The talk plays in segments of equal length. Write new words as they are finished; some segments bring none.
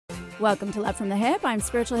Welcome to Love from the Hip. I'm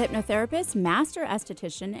spiritual hypnotherapist, master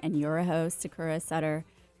esthetician, and your host, Sakura Sutter.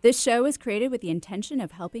 This show is created with the intention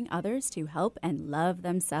of helping others to help and love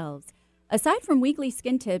themselves. Aside from weekly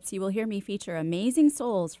skin tips, you will hear me feature amazing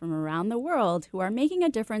souls from around the world who are making a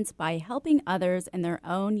difference by helping others in their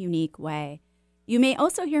own unique way. You may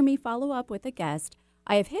also hear me follow up with a guest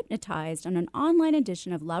I have hypnotized on an online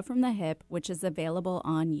edition of Love from the Hip, which is available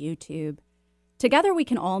on YouTube. Together we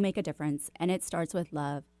can all make a difference, and it starts with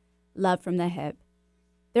love. Love from the Hip.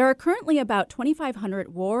 There are currently about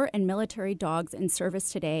 2,500 war and military dogs in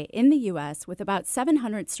service today in the U.S., with about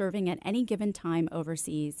 700 serving at any given time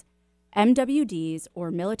overseas. MWDs, or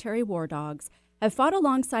military war dogs, have fought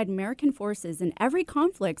alongside American forces in every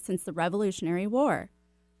conflict since the Revolutionary War,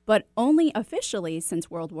 but only officially since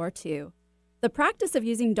World War II. The practice of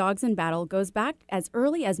using dogs in battle goes back as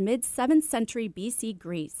early as mid-7th century BC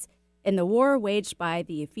Greece, in the war waged by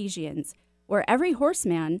the Ephesians, where every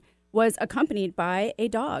horseman was accompanied by a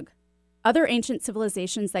dog. Other ancient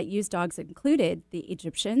civilizations that used dogs included the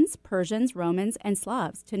Egyptians, Persians, Romans, and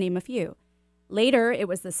Slavs, to name a few. Later, it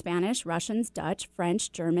was the Spanish, Russians, Dutch,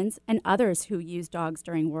 French, Germans, and others who used dogs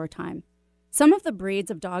during wartime. Some of the breeds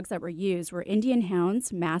of dogs that were used were Indian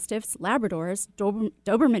hounds, mastiffs, Labradors,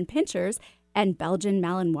 Doberman pinschers, and Belgian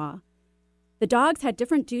Malinois. The dogs had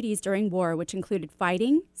different duties during war, which included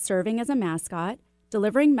fighting, serving as a mascot,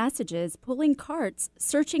 delivering messages, pulling carts,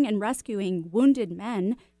 searching and rescuing wounded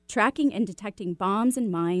men, tracking and detecting bombs and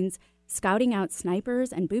mines, scouting out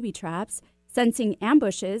snipers and booby traps, sensing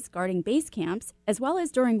ambushes, guarding base camps, as well as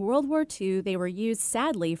during World War II, they were used,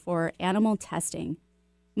 sadly, for animal testing.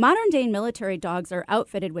 Modern-day military dogs are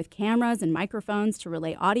outfitted with cameras and microphones to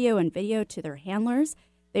relay audio and video to their handlers.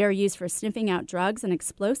 They are used for sniffing out drugs and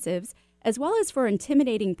explosives, as well as for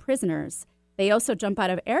intimidating prisoners. They also jump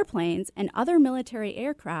out of airplanes and other military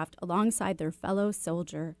aircraft alongside their fellow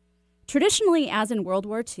soldier. Traditionally, as in World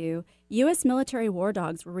War II, U.S. military war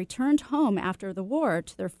dogs were returned home after the war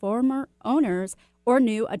to their former owners or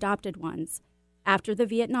new adopted ones. After the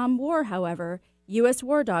Vietnam War, however, U.S.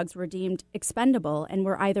 war dogs were deemed expendable and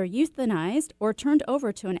were either euthanized or turned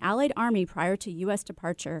over to an Allied army prior to U.S.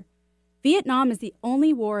 departure. Vietnam is the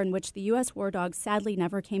only war in which the U.S. war dogs sadly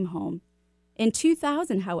never came home. In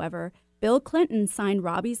 2000, however, Bill Clinton signed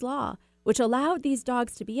Robbie's Law, which allowed these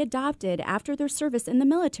dogs to be adopted after their service in the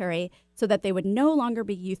military so that they would no longer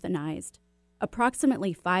be euthanized.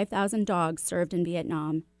 Approximately 5,000 dogs served in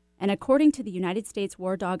Vietnam, and according to the United States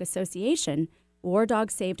War Dog Association, war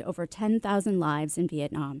dogs saved over 10,000 lives in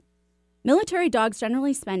Vietnam. Military dogs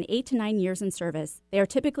generally spend 8 to 9 years in service. They are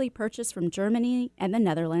typically purchased from Germany and the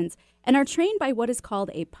Netherlands and are trained by what is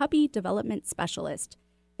called a puppy development specialist.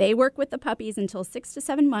 They work with the puppies until 6 to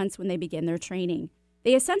 7 months when they begin their training.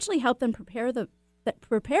 They essentially help them prepare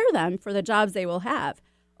them for the jobs they will have.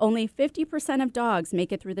 Only 50% of dogs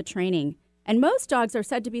make it through the training, and most dogs are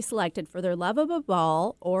said to be selected for their love of a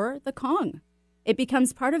ball or the Kong. It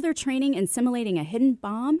becomes part of their training in simulating a hidden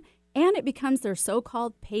bomb, and it becomes their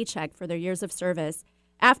so-called paycheck for their years of service.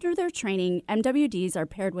 After their training, MWDs are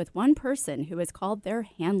paired with one person who is called their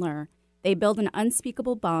handler. They build an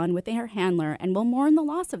unspeakable bond with their handler and will mourn the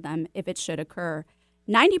loss of them if it should occur.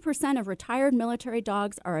 90% of retired military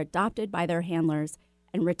dogs are adopted by their handlers,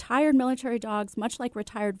 and retired military dogs, much like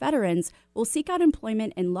retired veterans, will seek out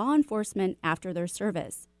employment in law enforcement after their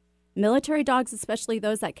service. Military dogs, especially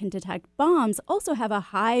those that can detect bombs, also have a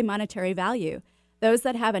high monetary value. Those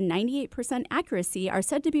that have a 98% accuracy are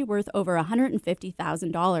said to be worth over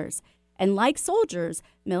 $150,000. And like soldiers,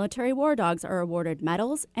 military war dogs are awarded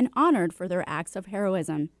medals and honored for their acts of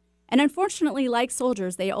heroism. And unfortunately, like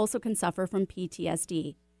soldiers, they also can suffer from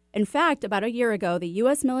PTSD. In fact, about a year ago, the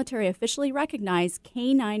U.S. military officially recognized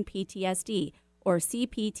K9 PTSD, or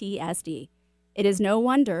CPTSD. It is no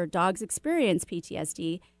wonder dogs experience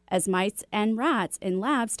PTSD, as mice and rats in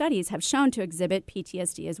lab studies have shown to exhibit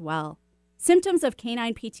PTSD as well. Symptoms of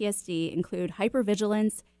canine PTSD include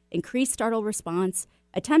hypervigilance, increased startle response,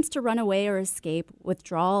 attempts to run away or escape,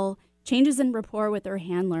 withdrawal, changes in rapport with their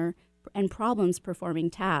handler, and problems performing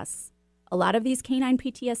tasks. A lot of these canine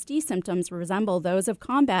PTSD symptoms resemble those of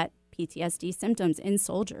combat PTSD symptoms in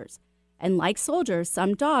soldiers. And like soldiers,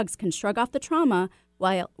 some dogs can shrug off the trauma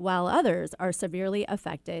while others are severely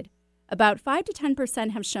affected. About 5 to 10%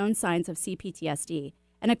 have shown signs of CPTSD.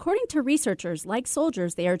 And according to researchers, like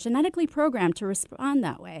soldiers, they are genetically programmed to respond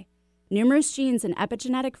that way. Numerous genes and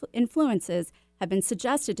epigenetic influences have been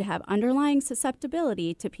suggested to have underlying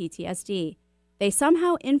susceptibility to PTSD. They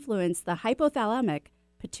somehow influence the hypothalamic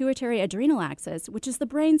pituitary adrenal axis, which is the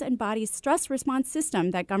brain's and body's stress response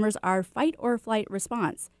system that governs our fight or flight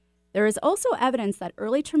response. There is also evidence that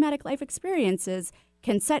early traumatic life experiences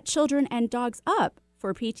can set children and dogs up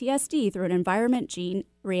for PTSD through an environment gene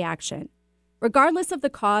reaction. Regardless of the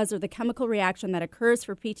cause or the chemical reaction that occurs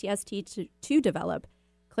for PTSD to develop,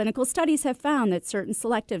 clinical studies have found that certain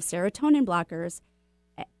selective serotonin blockers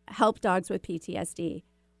help dogs with PTSD.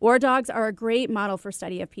 War dogs are a great model for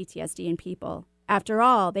study of PTSD in people. After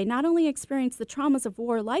all, they not only experience the traumas of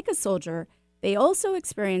war like a soldier, they also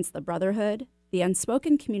experience the brotherhood, the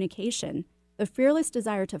unspoken communication, the fearless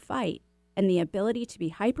desire to fight, and the ability to be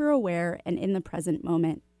hyper-aware and in the present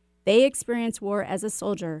moment. They experience war as a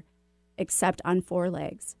soldier, except on four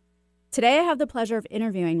legs. Today, I have the pleasure of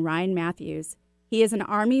interviewing Ryan Matthews. He is an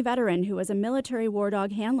Army veteran who was a military war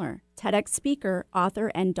dog handler, TedX speaker,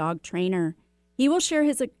 author, and dog trainer. He will share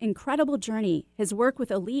his incredible journey, his work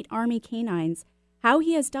with Elite Army K9s, how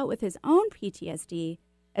he has dealt with his own PTSD,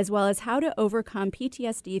 as well as how to overcome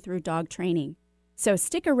PTSD through dog training. So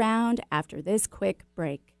stick around after this quick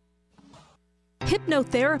break.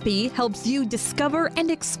 Hypnotherapy helps you discover and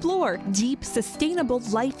explore deep, sustainable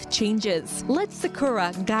life changes. Let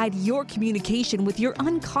Sakura guide your communication with your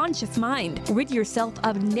unconscious mind. Rid yourself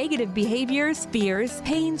of negative behaviors, fears,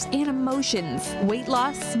 pains, and emotions. Weight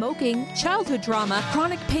loss, smoking, childhood trauma,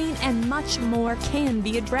 chronic pain, and much more can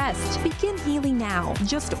be addressed. Begin healing now.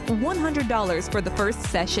 Just $100 for the first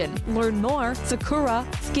session. Learn more,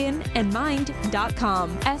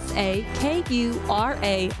 SakuraSkinandMind.com.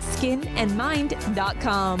 SAKURA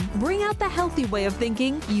skinandmind.com. Bring out the healthy way of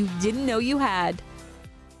thinking you didn't know you had.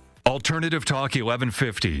 Alternative Talk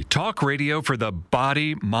 1150. Talk radio for the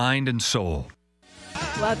body, mind, and soul.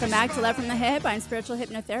 Welcome back to Love from the Hip. I'm spiritual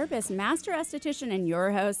hypnotherapist, master esthetician, and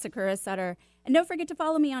your host, Sakura Sutter. And don't forget to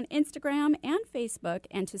follow me on Instagram and Facebook,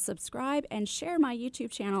 and to subscribe and share my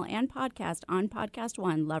YouTube channel and podcast on Podcast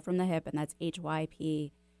One, Love from the Hip, and that's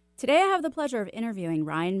HYP. Today, I have the pleasure of interviewing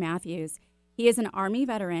Ryan Matthews. He is an Army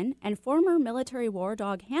veteran and former military war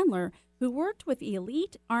dog handler who worked with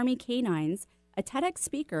Elite Army K9s, a TEDx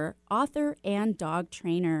speaker, author, and dog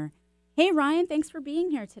trainer. Hey, Ryan, thanks for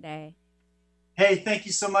being here today. Hey, thank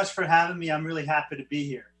you so much for having me. I'm really happy to be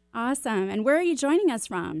here. Awesome. And where are you joining us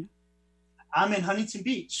from? I'm in Huntington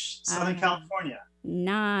Beach, Southern California.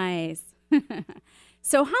 Nice.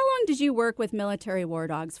 So how long did you work with military war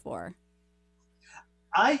dogs for?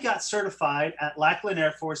 I got certified at Lackland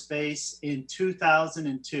Air Force Base in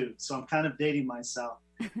 2002, so I'm kind of dating myself.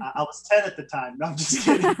 I was 10 at the time. No, I'm just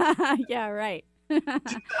kidding. Yeah, right.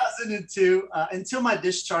 2002 until my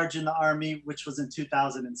discharge in the Army, which was in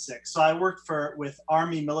 2006. So I worked with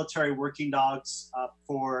Army military working dogs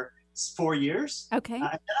for 4 years. Okay. And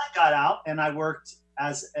then I got out and I worked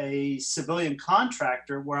as a civilian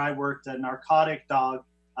contractor where I worked a narcotic dog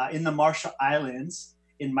in the Marshall Islands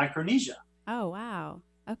in Micronesia. Oh, wow.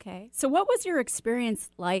 Okay. So what was your experience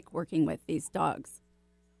like working with these dogs?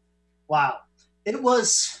 Wow. It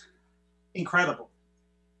was incredible.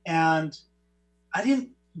 And I didn't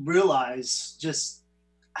realize just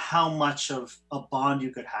how much of a bond you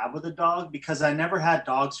could have with a dog because I never had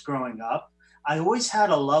dogs growing up. I always had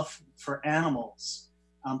a love for animals.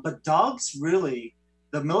 But dogs really,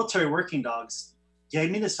 the military working dogs, gave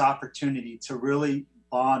me this opportunity to really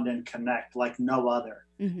bond and connect like no other.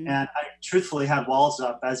 Mm-hmm. And I truthfully had walls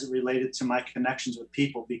up as it related to my connections with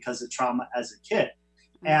people because of trauma as a kid.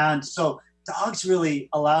 Mm-hmm. And so dogs really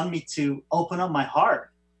allowed me to open up my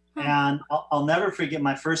heart. Mm-hmm. And I'll never forget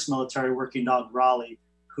my first military working dog, Raleigh,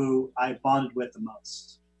 who I bonded with the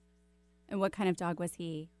most. And what kind of dog was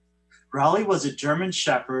he? Raleigh was a German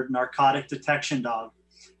Shepherd narcotic detection dog.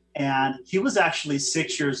 And he was actually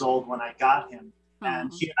 6 years old when I got him.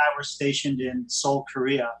 And he and I were stationed in Seoul,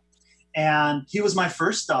 Korea. And he was my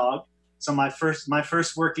first dog. So my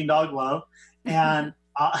first working dog love. And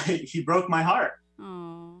he broke my heart.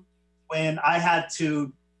 Aww. When I had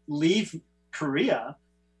to leave Korea,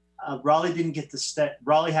 Raleigh didn't get to stay.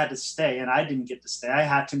 Raleigh had to stay and I didn't get to stay. I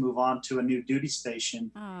had to move on to a new duty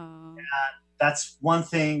station. Aww. And that's one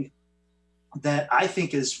thing that I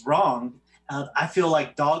think is wrong. I feel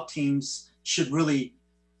like dog teams should really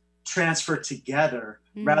transfer together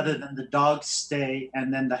rather than the dog stay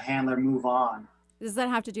and then the handler move on. Does that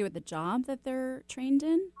have to do with the job that they're trained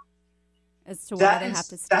in as to why they have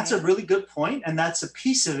to stay? That's a really good point, and that's a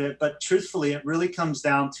piece of it. But truthfully, it really comes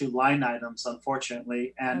down to line items,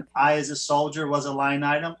 unfortunately. And I, as a soldier, was a line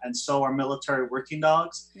item, and so are military working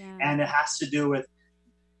dogs. Yeah. And it has to do with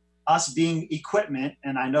us being equipment.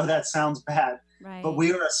 And I know that sounds bad, right, but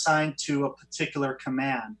we are assigned to a particular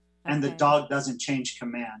command. And the dog doesn't change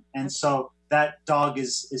command. And so that dog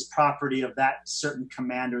is property of that certain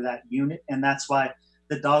command or that unit. And that's why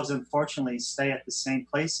the dogs unfortunately stay at the same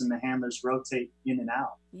place and the handlers rotate in and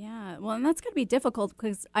out. Yeah, well, and that's going to be difficult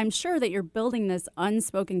because I'm sure that you're building this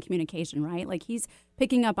unspoken communication, right? Like he's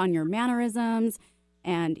picking up on your mannerisms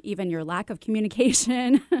and even your lack of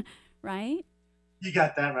communication, right? You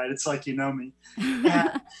got that right. It's like you know me.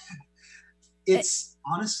 And it's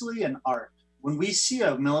honestly an art. When we see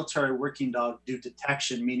a military working dog do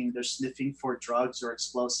detection, meaning they're sniffing for drugs or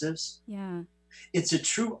explosives, Yeah. it's a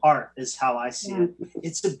true art is how I see it.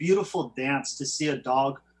 It's a beautiful dance to see a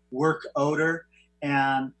dog work odor.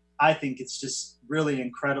 And I think it's just really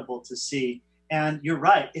incredible to see. And you're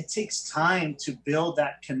right. It takes time to build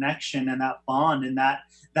that connection and that bond and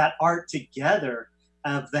that art together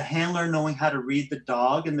of the handler knowing how to read the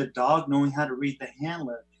dog and the dog knowing how to read the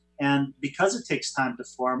handler. And because it takes time to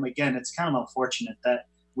form, again, it's kind of unfortunate that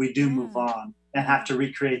we do move on and have to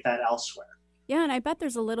recreate that elsewhere. Yeah, and I bet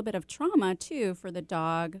there's a little bit of trauma, too, for the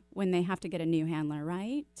dog when they have to get a new handler,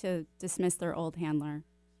 right? To dismiss their old handler.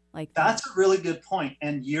 That's a really good point.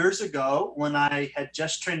 And years ago, when I had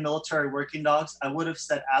just trained military working dogs, I would have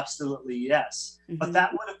said absolutely yes. Mm-hmm. But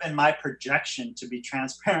that would have been my projection, to be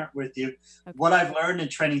transparent with you. Okay. What I've learned in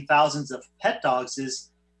training thousands of pet dogs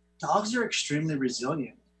is dogs are extremely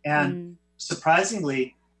resilient. And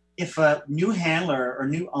surprisingly, if a new handler or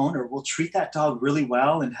new owner will treat that dog really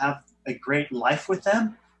well and have a great life with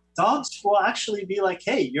them, dogs will actually be like,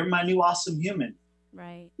 hey, you're my new awesome human.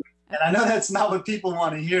 Right. And I know that's not what people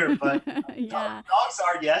want to hear, but dogs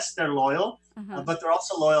are, yes, they're loyal, but they're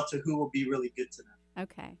also loyal to who will be really good to them.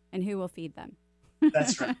 Okay. And who will feed them.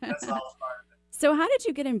 That's right. That's all part of it. So how did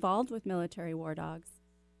you get involved with military war dogs?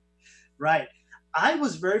 Right. I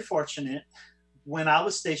was very fortunate. When I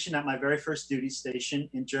was stationed at my very first duty station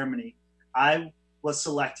in Germany, I was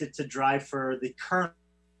selected to drive for the colonel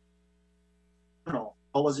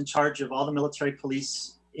who was in charge of all the military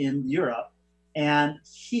police in Europe. And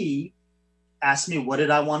he asked me, what did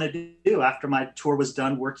I want to do after my tour was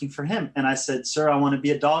done working for him? And I said, sir, I want to be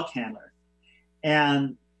a dog handler.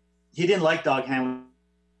 And he didn't like dog handlers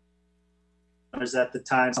at the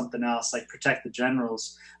time, something else like protect the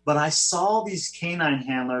generals. But I saw these canine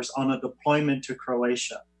handlers on a deployment to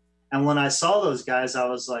Croatia. And when I saw those guys, I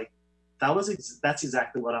was like, that's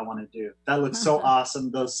exactly what I want to do. That looks so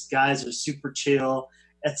awesome. Those guys are super chill.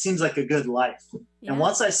 It seems like a good life. Yeah. And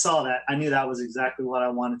once I saw that, I knew that was exactly what I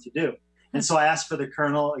wanted to do. And so I asked for the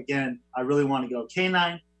colonel again. I really want to go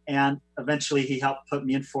canine. And eventually he helped put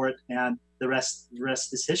me in for it. And the rest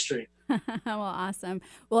is history. Well, awesome.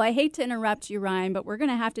 Well, I hate to interrupt you, Ryan, but we're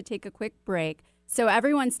going to have to take a quick break. So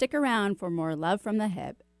everyone stick around for more Love from the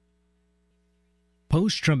Hip.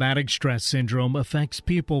 Post-traumatic stress syndrome affects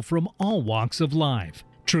people from all walks of life,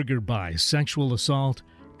 triggered by sexual assault,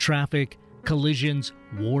 traffic, collisions,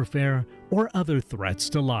 warfare, or other threats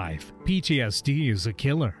to life. PTSD is a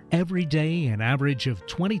killer. Every day, an average of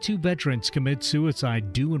 22 veterans commit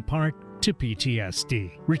suicide due in part to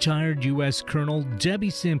PTSD. Retired U.S. Colonel Debbie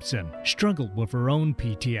Simpson struggled with her own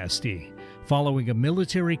PTSD. Following a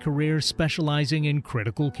military career specializing in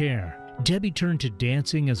critical care, Debbie turned to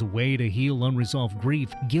dancing as a way to heal unresolved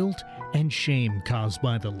grief, guilt, and shame caused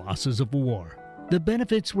by the losses of war. The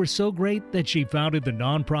benefits were so great that she founded the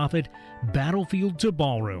nonprofit Battlefield to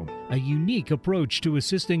Ballroom, a unique approach to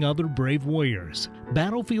assisting other brave warriors.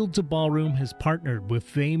 Battlefield to Ballroom has partnered with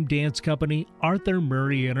famed dance company Arthur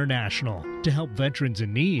Murray International to help veterans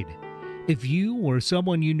in need. If you or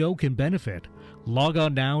someone you know can benefit, log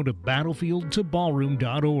on now to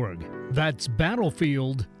battlefieldtoballroom.org. That's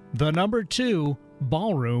Battlefield, the number 2,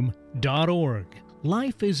 ballroom.org.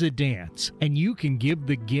 Life is a dance, and you can give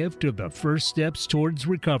the gift of the first steps towards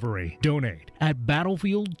recovery. Donate at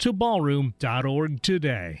battlefieldtoballroom.org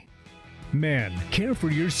today. Men, care for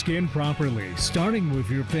your skin properly, starting with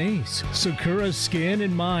your face. Sakura Skin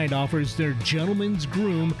and Mind offers their Gentleman's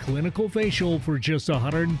Groom Clinical Facial for just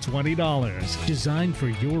 $120. Designed for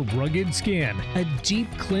your rugged skin, a deep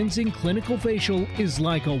cleansing clinical facial is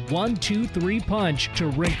like a 1-2-3 punch to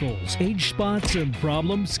wrinkles, age spots, and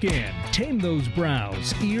problem skin. Tame those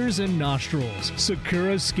brows, ears, and nostrils.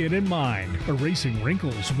 Sakura Skin and Mind, erasing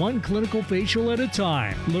wrinkles one clinical facial at a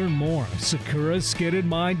time. Learn more at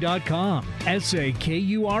sakuraskinandmind.com.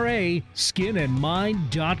 SAKURA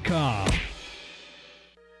skinandmind.com.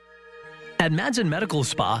 At Madsen Medical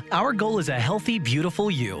Spa, our goal is a healthy, beautiful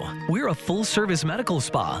you. We're a full-service medical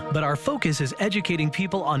spa, but our focus is educating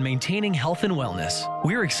people on maintaining health and wellness.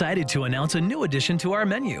 We're excited to announce a new addition to our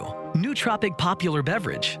menu, Nootropic Popular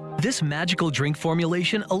Beverage. This magical drink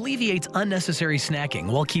formulation alleviates unnecessary snacking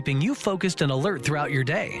while keeping you focused and alert throughout your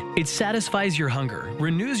day. It satisfies your hunger,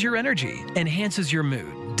 renews your energy, enhances your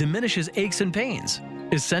mood, diminishes aches and pains.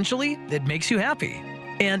 Essentially, it makes you happy.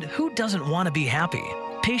 And who doesn't want to be happy?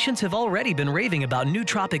 Patients have already been raving about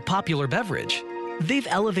Nootropic Popular Beverage. They've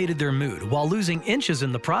elevated their mood while losing inches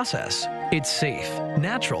in the process. It's safe,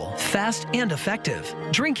 natural, fast, and effective.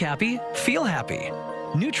 Drink happy, feel happy.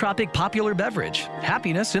 Nootropic Popular Beverage.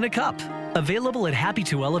 Happiness in a cup. Available at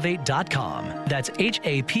happytoelevate.com. That's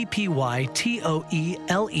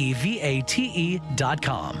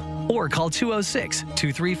HAPPYTOELEVATE.com. Or call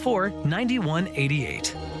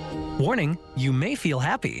 206-234-9188. Warning, you may feel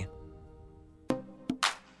happy.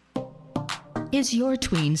 Is your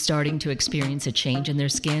tween starting to experience a change in their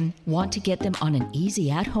skin? Want to get them on an easy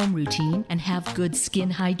at-home routine and have good skin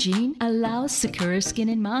hygiene? Allow Sakura Skin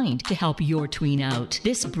in Mind to help your tween out.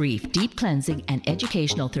 This brief, deep cleansing and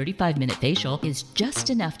educational 35-minute facial is just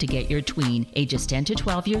enough to get your tween, ages 10 to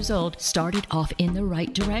 12 years old, started off in the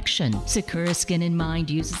right direction. Sakura Skin in Mind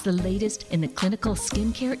uses the latest in the clinical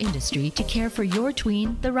skincare industry to care for your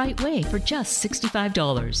tween the right way for just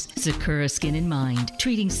 $65. Sakura Skin in Mind,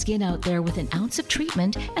 treating skin out there with an ounce of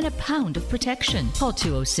treatment and a pound of protection. Call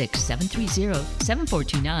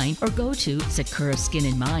 206-730-7429 or go to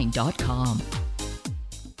sakuraskininmind.com.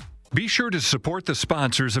 Be sure to support the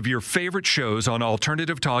sponsors of your favorite shows on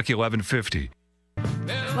Alternative Talk 1150.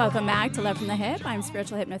 Welcome back to Love from the Hip. I'm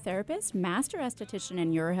spiritual hypnotherapist, master esthetician,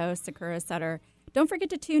 and your host, Sakura Sutter. Don't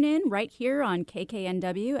forget to tune in right here on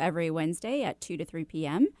KKNW every Wednesday at 2 to 3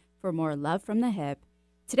 p.m. for more Love from the Hip.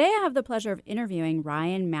 Today, I have the pleasure of interviewing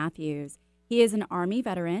Ryan Matthews. He is an Army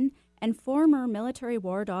veteran and former military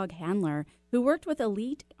war dog handler who worked with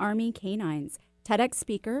Elite Army K9s, TedX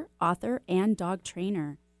Speaker, author, and dog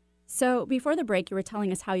trainer. So before the break, you were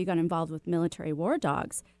telling us how you got involved with military war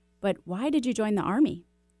dogs, but why did you join the Army?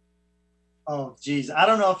 Oh, geez. I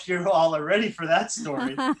don't know if you're all ready for that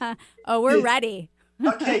story. Oh, we're ready.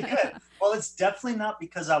 Okay, good. Well, it's definitely not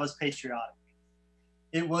because I was patriotic.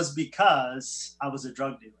 It was because I was a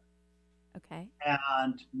drug dealer. Okay.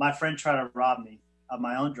 And my friend tried to rob me of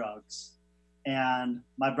my own drugs. And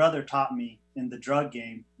my brother taught me in the drug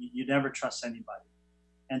game, you never trust anybody.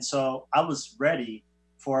 And so I was ready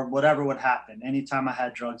for whatever would happen anytime I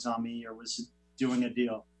had drugs on me or was doing a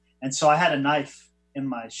deal. And so I had a knife in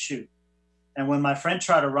my shoe. And when my friend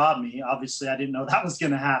tried to rob me, obviously I didn't know that was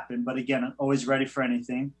going to happen. But again, I'm always ready for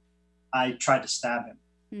anything. I tried to stab him.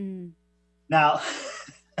 Mm. Now,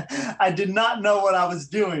 I did not know what I was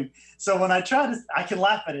doing. So when I tried to, I can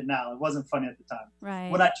laugh at it now. It wasn't funny at the time. Right.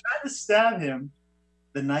 When I tried to stab him,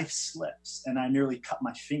 the knife slips and I nearly cut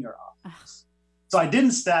my finger off. So I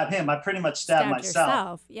didn't stab him. I pretty much stabbed myself.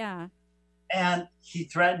 Yourself. Yeah. And he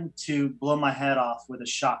threatened to blow my head off with a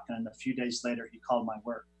shotgun. A few days later, he called my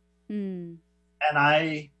work. Mm. And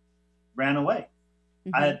I ran away.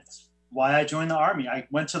 Mm-hmm. Why I joined the Army. I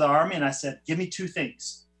went to the Army and I said, give me two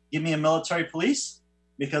things. Give me a military police,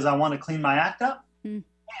 because I want to clean my act up, and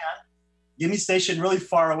give me stationed really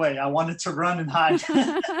far away. I wanted to run and hide.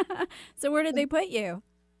 So where did they put you?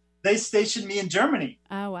 They stationed me in Germany.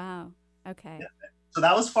 Oh, wow. Okay. Yeah. So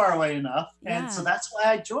that was far away enough. Yeah. And so that's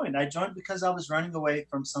why I joined. I joined because I was running away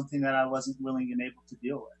from something that I wasn't willing and able to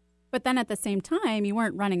deal with. But then at the same time, you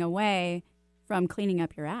weren't running away from cleaning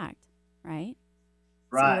up your act, right?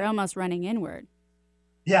 Right. So you're almost running inward.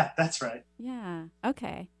 Yeah, that's right. Yeah.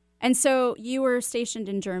 Okay. And so you were stationed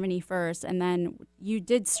in Germany first, and then you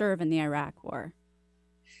did serve in the Iraq War.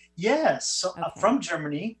 Yes. So from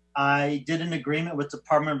Germany, I did an agreement with the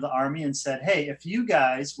Department of the Army and said, hey, if you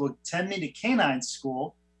guys will send me to K9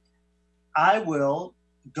 school, I will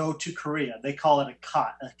go to Korea. They call it a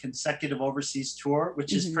COT, a consecutive overseas tour,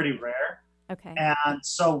 which is pretty rare. Okay. And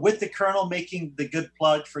so with the colonel making the good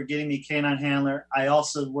plug for getting me K9 handler, I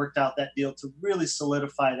also worked out that deal to really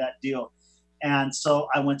solidify that deal. And so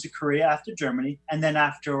I went to Korea after Germany. And then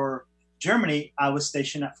after Germany, I was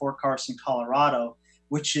stationed at Fort Carson, Colorado,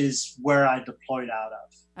 which is where I deployed out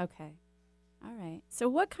of. Okay. All right. So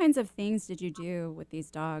what kinds of things did you do with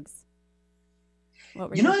these dogs?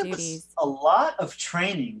 What were your duties? It was a lot of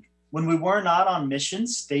training. When we were not on mission,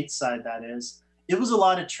 stateside that is, it was a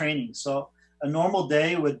lot of training. So a normal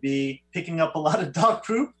day would be picking up a lot of dog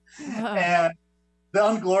poop and the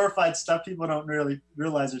unglorified stuff people don't really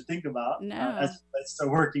realize or think about as relates to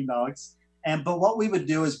working dogs. But what we would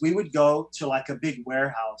do is we would go to like a big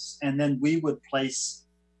warehouse, and then we would place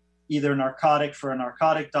either narcotic for a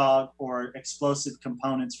narcotic dog or explosive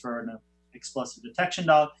components for an explosive detection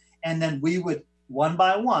dog. And then we would, one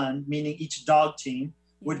by one, meaning each dog team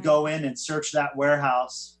would go in and search that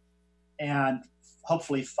warehouse and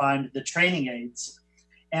hopefully find the training aids.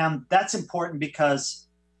 And that's important because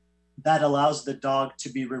that allows the dog to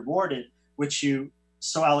be rewarded, which you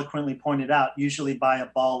so eloquently pointed out, usually by a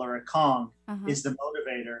ball or a Kong is the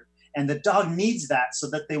motivator. And the dog needs that so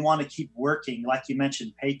that they want to keep working, like you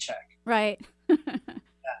mentioned, paycheck. Right.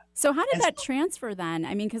 So how did that transfer then?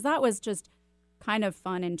 I mean, because that was just kind of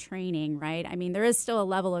fun and training, right? I mean, there is still a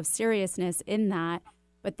level of seriousness in that,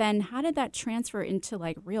 but then how did that transfer into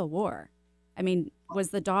like real war? I mean, was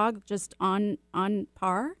the dog just on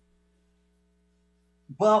par?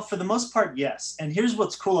 Well, for the most part, yes. And here's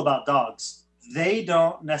what's cool about dogs. They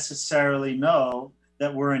don't necessarily know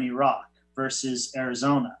that we're in Iraq versus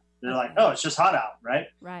Arizona. They're like, oh, it's just hot out, right?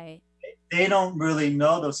 Right. They don't really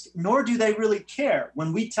know those, nor do they really care.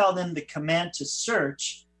 When we tell them the command to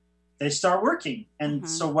search, they start working. And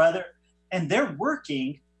and they're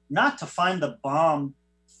working not to find the bomb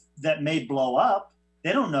that may blow up.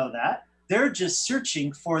 They don't know that. They're just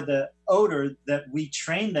searching for the odor that we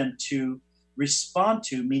train them to respond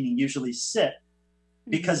to, meaning usually sit,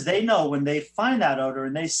 because they know when they find that odor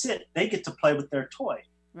and they sit, they get to play with their toy.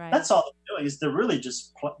 Right. That's all they're doing, is they're really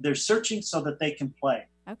just, they're searching so that they can play.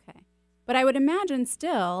 Okay. But I would imagine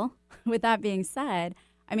still, with that being said,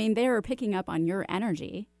 I mean, they were picking up on your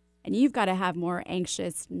energy, and you've got to have more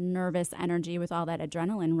anxious, nervous energy with all that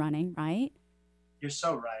adrenaline running, right? You're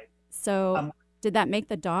so right. So did that make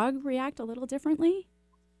the dog react a little differently?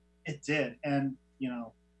 It did. And, you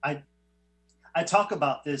know, I talk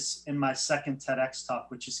about this in my second TEDx talk,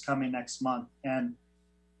 which is coming next month. And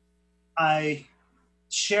I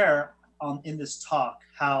share in this talk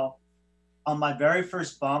how on my very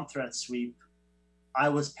first bomb threat sweep, I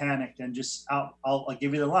was panicked and just I'll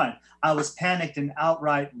give you the line. I was panicked and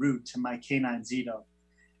outright rude to my K9 Zito.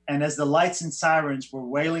 And as the lights and sirens were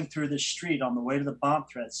wailing through the street on the way to the bomb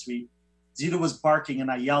threat sweep, Zito was barking and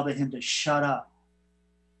I yelled at him to shut up,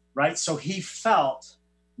 right? So he felt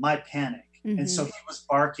my panic. And so he was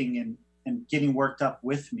barking and getting worked up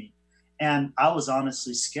with me. And I was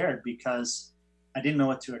honestly scared because I didn't know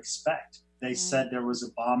what to expect. They said there was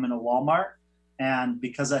a bomb in a Walmart. And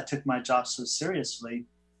because I took my job so seriously,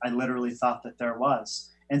 I literally thought that there was.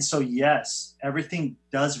 And so, yes, everything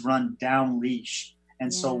does run down leash.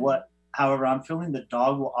 And so however I'm feeling, the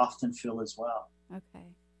dog will often feel as well. Okay.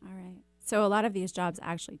 All right. So a lot of these jobs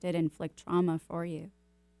actually did inflict trauma for you.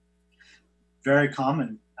 Very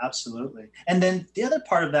common. Absolutely. And then the other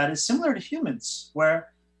part of that is similar to humans,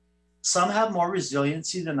 where some have more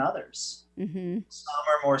resiliency than others. Some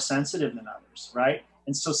are more sensitive than others, right?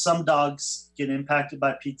 And so some dogs get impacted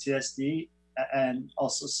by PTSD, and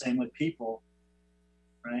also same with people,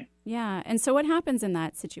 right? Yeah. And so what happens in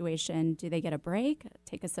that situation? Do they get a break,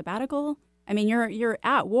 take a sabbatical? I mean, you're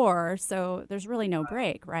at war, so there's really no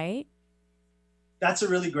break, right? That's a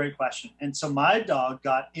really great question. And so my dog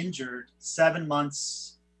got injured 7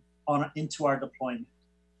 months into our deployment.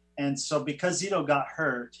 And so because Zito got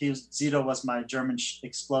hurt, Zito was my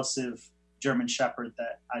explosive German Shepherd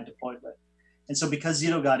that I deployed with. And so because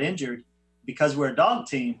Zito got injured, because we're a dog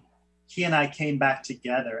team, he and I came back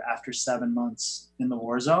together after 7 months in the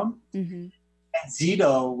war zone. And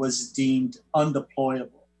Zito was deemed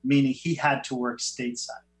undeployable, meaning he had to work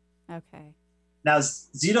stateside. Okay. Now,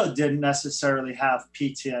 Zito didn't necessarily have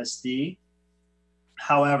PTSD.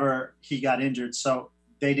 However, he got injured. So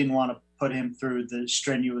they didn't want to put him through the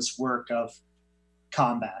strenuous work of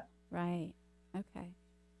combat. Right. Okay.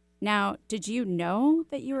 Now, did you know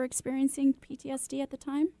that you were experiencing PTSD at the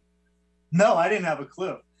time? No, I didn't have a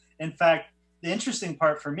clue. In fact, the interesting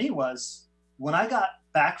part for me was when I got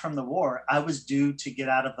back from the war, I was due to get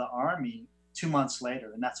out of the Army 2 months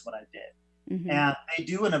later, and that's what I did. And they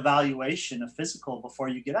do an evaluation, a physical, before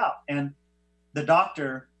you get out. And the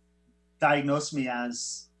doctor diagnosed me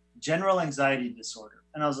as general anxiety disorder.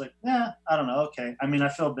 And I was like, I don't know. Okay. I mean, I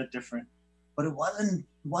feel a bit different. But it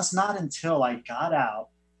was not until I got out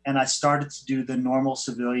and I started to do the normal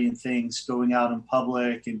civilian things, going out in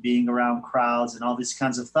public and being around crowds and all these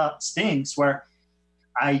kinds of things where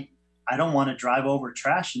I don't want to drive over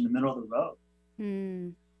trash in the middle of the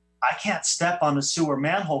road. I can't step on a sewer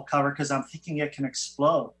manhole cover because I'm thinking it can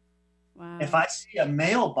explode. Wow. If I see a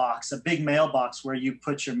mailbox, a big mailbox where you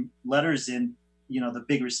put your letters in, the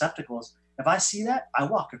big receptacles, if I see that, I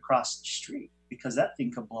walk across the street because that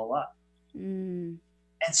thing could blow up. And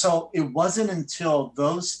so it wasn't until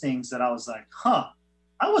those things that I was like,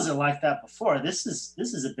 I wasn't like that before. This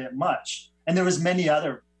is a bit much. And there was many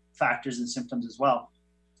other factors and symptoms as well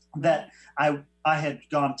that I had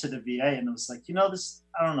gone to the VA and it was like, this,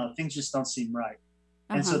 I don't know, things just don't seem right.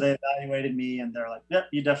 And so they evaluated me and they're like, yep,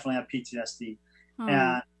 you definitely have PTSD.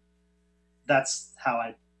 And that's how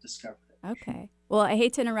I discovered it. Okay. Well, I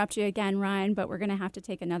hate to interrupt you again, Ryan, but we're going to have to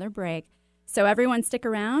take another break. So everyone stick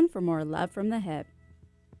around for more Love from the Hip.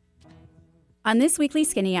 On this weekly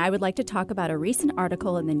Skinny, I would like to talk about a recent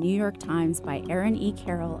article in the New York Times by Erin E.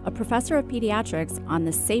 Carroll, a professor of pediatrics, on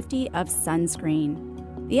the safety of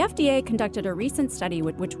sunscreen. The FDA conducted a recent study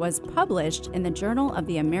which was published in the Journal of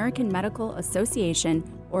the American Medical Association,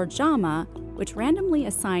 or JAMA, which randomly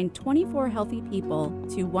assigned 24 healthy people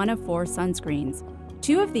to one of 4 sunscreens.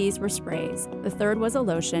 2 of these were sprays, the third was a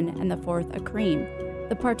lotion, and the fourth a cream.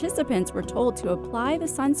 The participants were told to apply the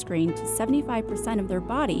sunscreen to 75% of their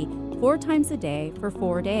body 4 times a day for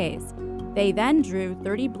 4 days. They then drew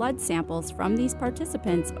 30 blood samples from these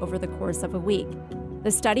participants over the course of a week.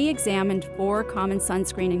 The study examined 4 common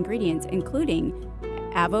sunscreen ingredients, including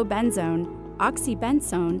avobenzone,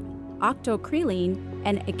 oxybenzone, octocrylene,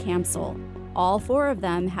 and ecamsol. All 4 of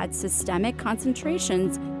them had systemic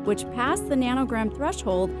concentrations which passed the nanogram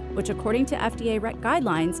threshold, which according to FDA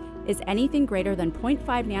guidelines is anything greater than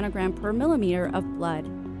 0.5 nanogram per millimeter of blood.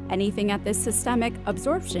 Anything at this systemic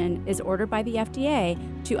absorption is ordered by the FDA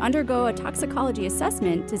to undergo a toxicology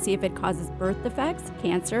assessment to see if it causes birth defects,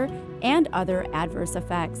 cancer, and other adverse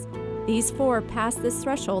effects. These 4 passed this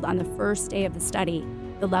threshold on the first day of the study.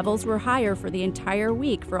 The levels were higher for the entire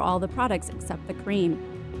week for all the products except the cream.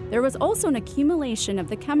 There was also an accumulation of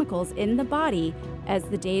the chemicals in the body as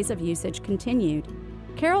the days of usage continued.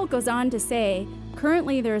 Carroll goes on to say,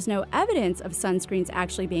 currently there is no evidence of sunscreens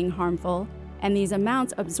actually being harmful, and these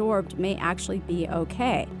amounts absorbed may actually be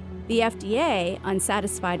okay. The FDA,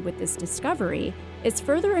 unsatisfied with this discovery, is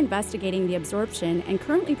further investigating the absorption and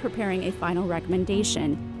currently preparing a final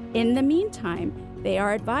recommendation. In the meantime, they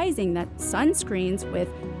are advising that sunscreens with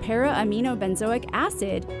para-aminobenzoic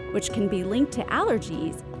acid, which can be linked to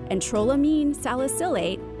allergies, and trolamine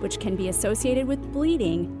salicylate, which can be associated with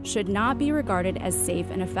bleeding, should not be regarded as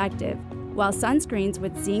safe and effective, while sunscreens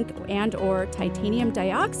with zinc and/or titanium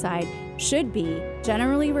dioxide should be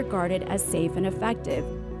generally regarded as safe and effective.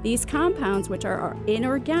 These compounds, which are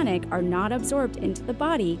inorganic, are not absorbed into the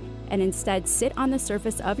body and instead sit on the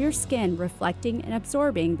surface of your skin, reflecting and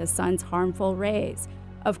absorbing the sun's harmful rays.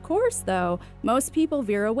 Of course, though, most people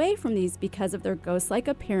veer away from these because of their ghost-like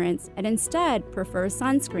appearance and instead prefer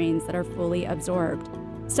sunscreens that are fully absorbed.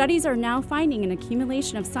 Studies are now finding an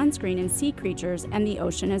accumulation of sunscreen in sea creatures and the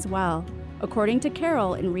ocean as well. According to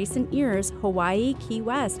Carroll, in recent years, Hawaii, Key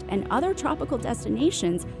West, and other tropical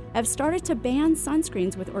destinations have started to ban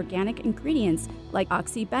sunscreens with organic ingredients like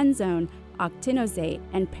oxybenzone, octinoxate,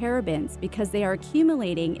 and parabens because they are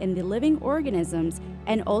accumulating in the living organisms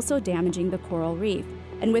and also damaging the coral reef.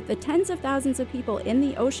 And with the tens of thousands of people in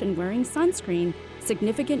the ocean wearing sunscreen,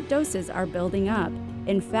 significant doses are building up.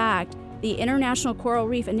 In fact, the International Coral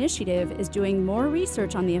Reef Initiative is doing more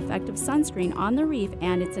research on the effect of sunscreen on the reef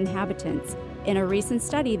and its inhabitants. In a recent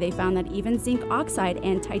study, they found that even zinc oxide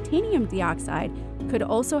and titanium dioxide could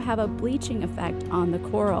also have a bleaching effect on the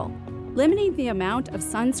coral. Limiting the amount of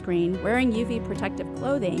sunscreen, wearing UV protective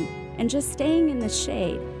clothing, and just staying in the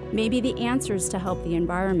shade may be the answers to help the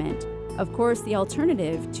environment. Of course, the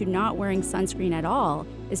alternative to not wearing sunscreen at all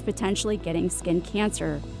is potentially getting skin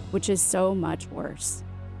cancer, which is so much worse.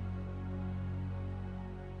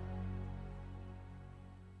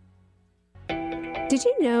 Did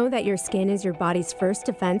you know that your skin is your body's first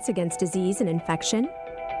defense against disease and infection?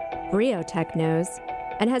 Briotech knows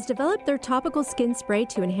and has developed their topical skin spray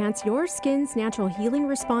to enhance your skin's natural healing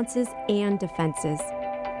responses and defenses.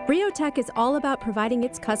 Briotech is all about providing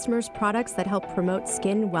its customers products that help promote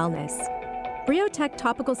skin wellness. Briotech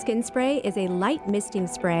Topical Skin Spray is a light misting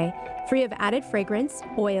spray free of added fragrance,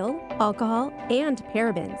 oil, alcohol, and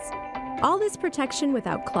parabens. All this protection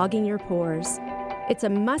without clogging your pores. It's a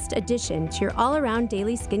must addition to your all-around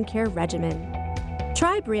daily skincare regimen.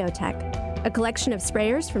 Try Briotech, a collection of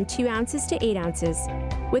sprayers from 2 ounces to 8 ounces.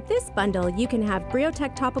 With this bundle, you can have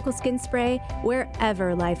Briotech Topical Skin Spray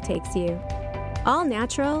wherever life takes you. All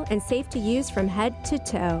natural and safe to use from head to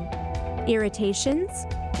toe. Irritations,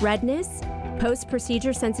 redness,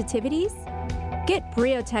 post-procedure sensitivities? Get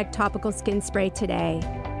Briotech Topical Skin Spray today.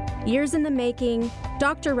 Years in the making,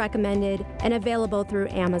 doctor recommended, and available through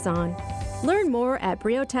Amazon. Learn more at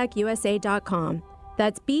briotechusa.com.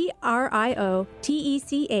 That's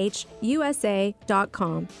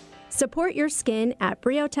BRIOTECHUSA.com. Support your skin at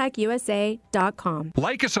briotechusa.com.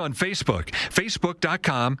 Like us on Facebook,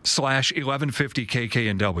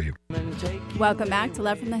 facebook.com/1150kknw. Welcome back to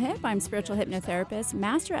Love from the Hip. I'm spiritual hypnotherapist,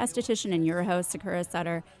 master esthetician, and your host, Sakura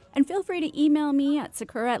Sutter. And feel free to email me at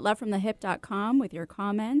sakura@lovefromthehip.com with your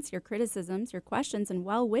comments, your criticisms, your questions, and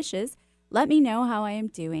well wishes. Let me know how I am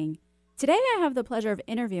doing. Today, I have the pleasure of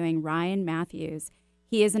interviewing Ryan Matthews.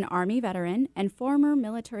 He is an Army veteran and former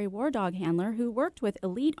military war dog handler who worked with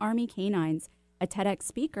Elite Army K9s, a TedX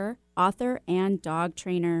speaker, author, and dog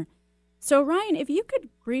trainer. So, Ryan, if you could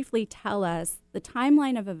briefly tell us the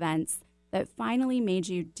timeline of events that finally made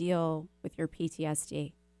you deal with your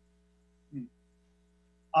PTSD.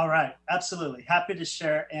 All right, absolutely. Happy to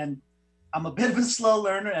share. And I'm a bit of a slow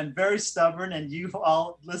learner and very stubborn, and you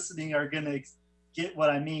all listening are going to get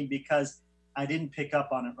what I mean, because I didn't pick up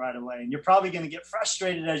on it right away. And you're probably going to get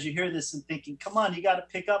frustrated as you hear this and thinking, come on, you got to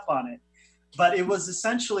pick up on it. But it was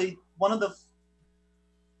essentially one of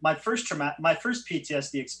my first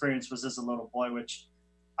PTSD experience was as a little boy, which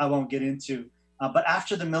I won't get into. But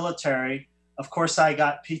after the military, of course, I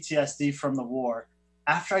got PTSD from the war.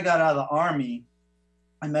 After I got out of the Army,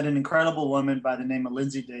 I met an incredible woman by the name of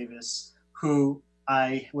Lindsay Davis, who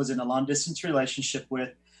I was in a long distance relationship with.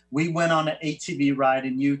 We went on an ATV ride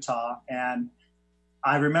in Utah, and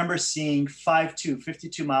I remember seeing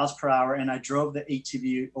 52 miles per hour, and I drove the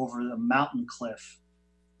ATV over the mountain cliff,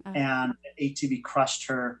 and the ATV crushed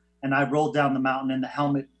her, and I rolled down the mountain, and the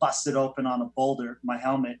helmet busted open on a boulder, my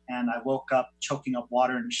helmet, and I woke up choking up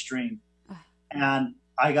water in a stream. And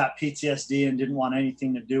I got PTSD and didn't want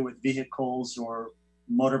anything to do with vehicles or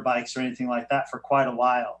motorbikes or anything like that for quite a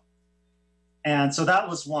while. And so that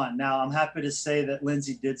was one. Now, I'm happy to say that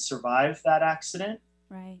Lindsay did survive that accident.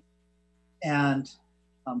 Right. And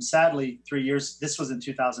sadly, this was in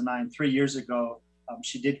 2009, 3 years ago,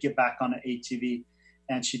 she did get back on an ATV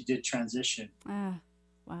and she did transition.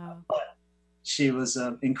 Wow. But she was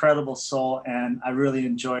an incredible soul, and I really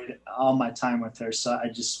enjoyed all my time with her. So I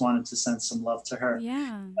just wanted to send some love to her.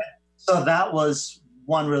 Yeah. So that was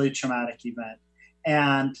one really traumatic event.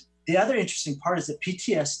 And the other interesting part is that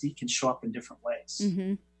PTSD can show up in different ways.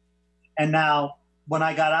 Mm-hmm. And now, when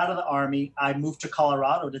I got out of the Army, I moved to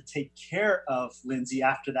Colorado to take care of Lindsay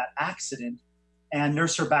after that accident and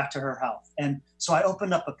nurse her back to her health. And so I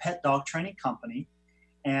opened up a pet dog training company,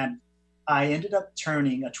 and I ended up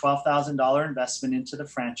turning a $12,000 investment into the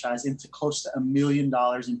franchise into close to $1 million in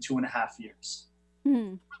 2.5 years.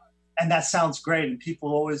 Hmm. And that sounds great. And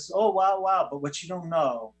people always, oh, wow. But what you don't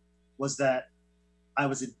know was that I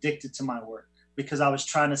was addicted to my work because I was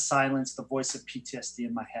trying to silence the voice of PTSD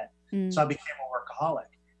in my head. So I became a workaholic.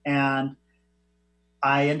 And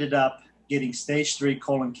I ended up getting stage 3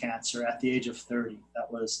 colon cancer at the age of 30.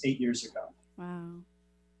 That was 8 years ago. Wow.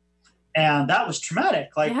 And that was traumatic.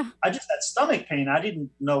 I just had stomach pain. I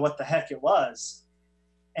didn't know what the heck it was.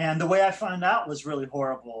 And the way I found out was really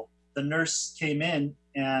horrible. The nurse came in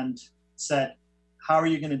and said, how are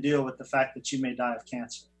you going to deal with the fact that you may die of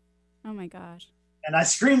cancer? Oh my gosh. And I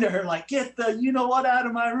screamed at her, like, get the you know what out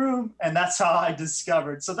of my room. And that's how I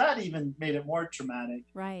discovered. So that even made it more traumatic.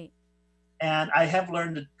 Right. And I have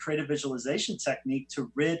learned to create a visualization technique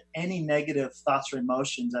to rid any negative thoughts or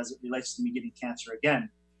emotions as it relates to me getting cancer again.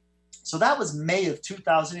 So that was May of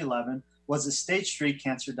 2011, was a stage 3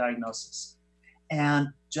 cancer diagnosis. And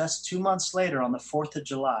just 2 months later, on the 4th of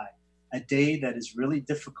July, a day that is really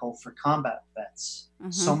difficult for combat vets,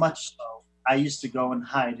 so much so, I used to go and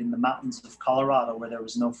hide in the mountains of Colorado where there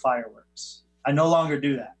was no fireworks. I no longer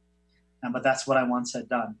do that, but that's what I once had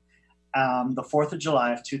done. The 4th of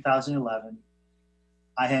July of 2011,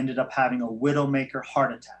 I ended up having a widowmaker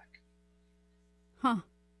heart attack. Huh.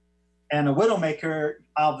 And a widowmaker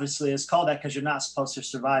obviously is called that because you're not supposed to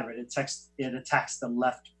survive it. It attacks the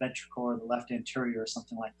left ventricle or the left anterior or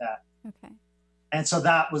something like that. Okay. And so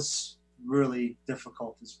that was really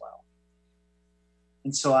difficult as well.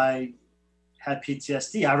 And so I had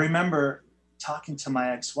PTSD. I remember talking to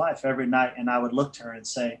my ex-wife every night, and I would look to her and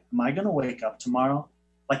say, am I going to wake up tomorrow?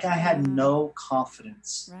 Like, I had no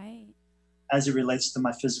confidence as it relates to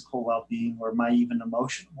my physical well-being or my even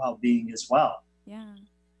emotional well-being as well. Yeah.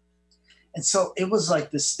 And so it was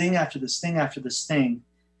like this thing after this thing after this thing.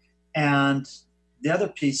 And the other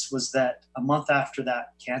piece was that a month after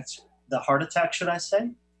that cancer, the heart attack, should I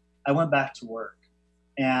say, I went back to work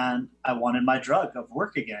and I wanted my drug of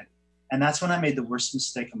work again. And that's when I made the worst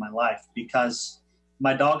mistake of my life, because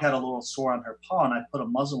my dog had a little sore on her paw and I put a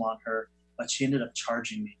muzzle on her, but she ended up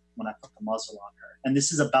charging me when I put the muzzle on her. And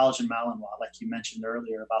this is a Belgian Malinois, like you mentioned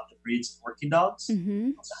earlier about the breeds of working dogs.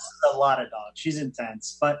 Mm-hmm. So this is a lot of dogs. She's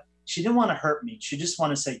intense, but she didn't want to hurt me. She just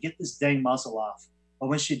wanted to say, get this dang muzzle off. But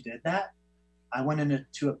when she did that, I went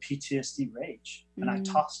into a PTSD rage and I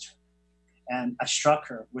tossed her and I struck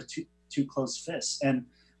her with two closed fists. And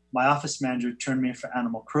my office manager turned me in for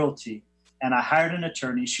animal cruelty, and I hired an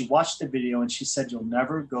attorney. She watched the video and she said, you'll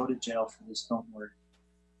never go to jail for this, don't worry.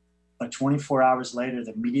 But 24 hours later,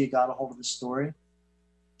 the media got a hold of the story,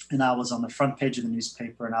 and I was on the front page of the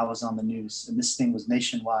newspaper and I was on the news, and this thing was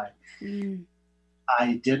nationwide.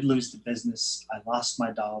 I did lose the business. I lost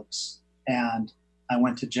my dogs and I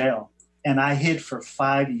went to jail, and I hid for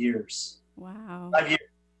 5 years. Wow. 5 years.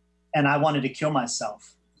 And I wanted to kill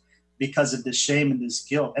myself because of the shame and this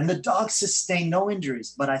guilt. And the dog sustained no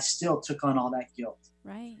injuries, but I still took on all that guilt.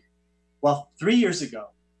 Right. Well, 3 years ago,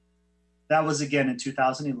 that was again in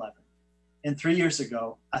 2011. And 3 years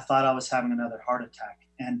ago, I thought I was having another heart attack.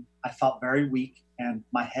 And I felt very weak, and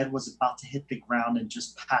my head was about to hit the ground and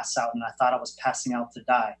just pass out. And I thought I was passing out to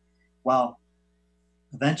die. Well,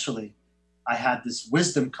 eventually, I had this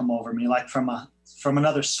wisdom come over me, like from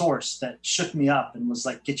another source that shook me up and was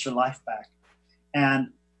like, get your life back. And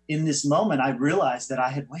in this moment, I realized that I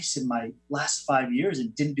had wasted my last 5 years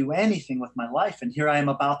and didn't do anything with my life. And here I am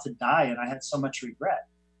about to die, and I had so much regret.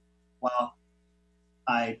 Well,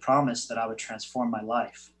 I promised that I would transform my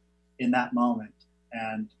life in that moment.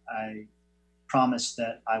 And I promised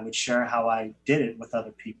that I would share how I did it with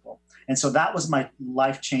other people. And so that was my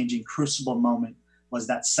life-changing crucible moment, was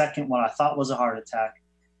that second, what I thought was a heart attack,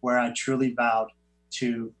 where I truly vowed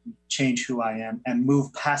to change who I am and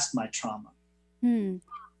move past my trauma.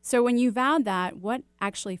 So when you vowed that, what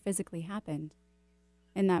actually physically happened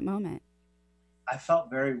in that moment? I felt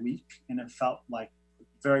very weak, and it felt like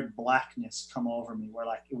very blackness come over me, where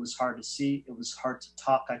like it was hard to see, it was hard to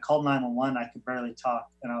talk. I called 911, I could barely talk,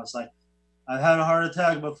 and I was like, I've had a heart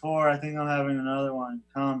attack before, I think I'm having another one,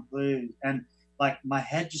 come please. And like my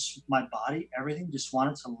head, just my body, everything just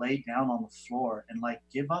wanted to lay down on the floor and like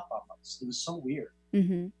give up almost. It was so weird.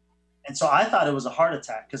 Mm-hmm. And so I thought it was a heart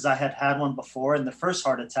attack because I had had one before. And the first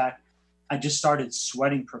heart attack, I just started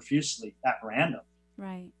sweating profusely at random.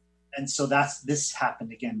 Right. And so this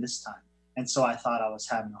happened again this time. And so I thought I was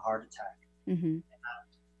having a heart attack. Mm-hmm.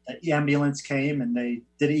 The ambulance came and they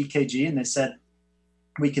did an EKG, and they said,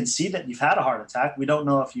 we can see that you've had a heart attack. We don't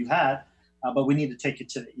know if you had, but we need to take you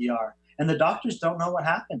to the ER. And the doctors don't know what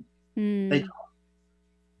happened. They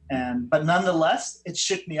don't. But nonetheless, it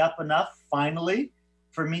shook me up enough finally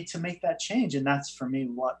for me to make that change. And that's for me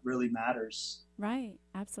what really matters. Right.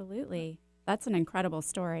 Absolutely. That's an incredible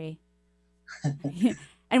story.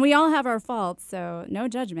 And we all have our faults, so no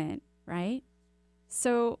judgment, right?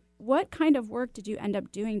 So what kind of work did you end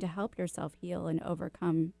up doing to help yourself heal and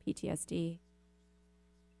overcome PTSD?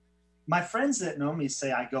 My friends that know me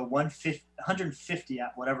say I go 150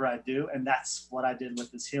 at whatever I do, and that's what I did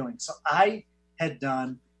with this healing. So I had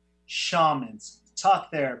done shamans,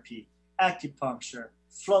 talk therapy, acupuncture,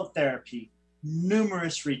 float therapy,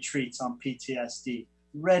 numerous retreats on PTSD,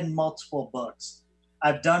 read multiple books.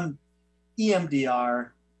 I've done EMDR,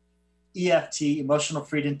 EFT, emotional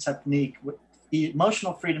freedom technique,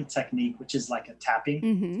 which is like a tapping.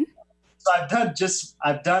 Mm-hmm. So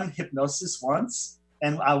I've done hypnosis once.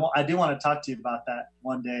 And I do want to talk to you about that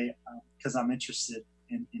one day because I'm interested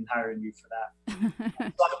in hiring you for that.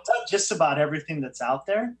 So I've done just about everything that's out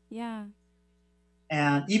there. Yeah.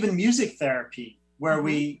 And even music therapy, where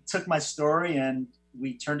we took my story and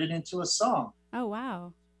we turned it into a song. Oh,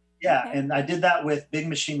 wow. Yeah. Okay. And I did that with Big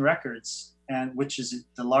Machine Records, which is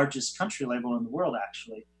the largest country label in the world,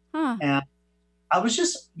 actually. Huh. And I was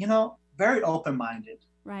just, very open-minded.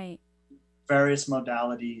 Right. Various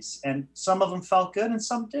modalities, and some of them felt good and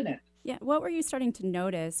some didn't. Yeah. What were you starting to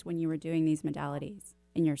notice when you were doing these modalities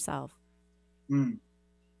in yourself?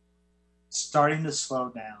 Starting to slow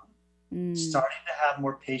down, starting to have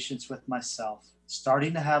more patience with myself,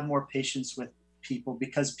 starting to have more patience with people,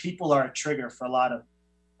 because people are a trigger for a lot of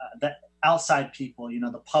the outside people.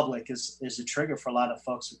 The public is a trigger for a lot of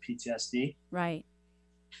folks with PTSD. Right.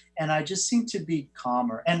 And I just seem to be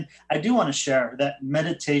calmer. And I do want to share that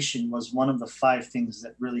meditation was one of the 5 things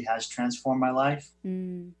that really has transformed my life.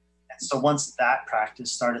 And so once that practice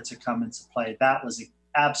started to come into play, that was an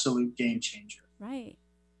absolute game changer. Right.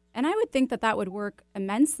 And I would think that would work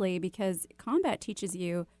immensely because combat teaches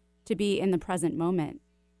you to be in the present moment.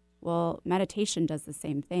 Well, meditation does the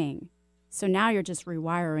same thing. So now you're just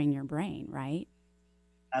rewiring your brain, right?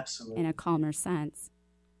 Absolutely. In a calmer sense.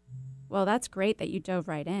 Well, that's great that you dove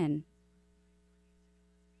right in.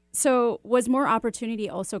 So was more opportunity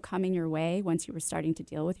also coming your way once you were starting to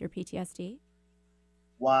deal with your PTSD?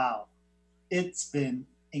 Wow. It's been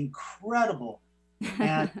incredible.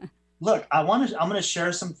 And look, I'm going to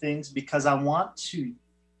share some things because I want to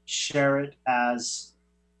share it as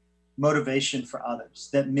motivation for others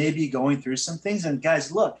that may be going through some things. And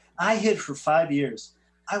guys, look, I hid for 5 years.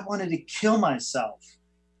 I wanted to kill myself.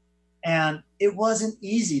 And it wasn't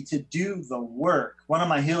easy to do the work. One of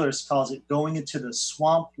my healers calls it going into the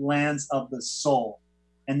swamp lands of the soul.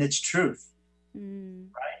 And it's truth, right?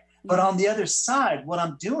 But on the other side, what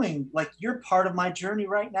I'm doing, like you're part of my journey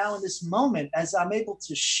right now in this moment, as I'm able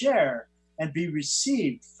to share and be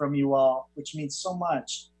received from you all, which means so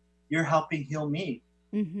much. You're helping heal me,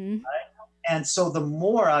 right? And so the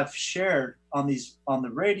more I've shared on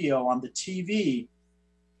the radio, on the TV,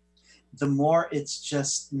 the more it's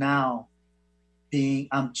just now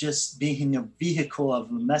I'm just being a vehicle of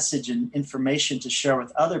a message and information to share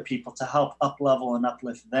with other people to help up-level and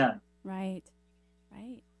uplift them. Right.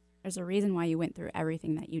 There's a reason why you went through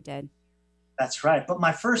everything that you did. That's right. But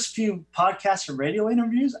my first few podcasts or radio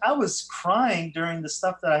interviews, I was crying during the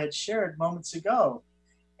stuff that I had shared moments ago.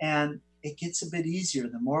 And it gets a bit easier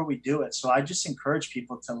the more we do it. So I just encourage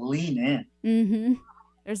people to lean in. Mm-hmm.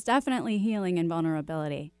 There's definitely healing and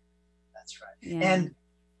vulnerability. That's right. Yeah. And,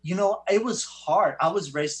 it was hard. I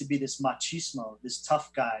was raised to be this machismo, this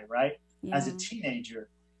tough guy, right? Yeah. As a teenager.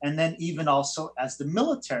 And then even also as the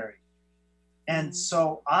military. And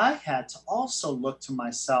so I had to also look to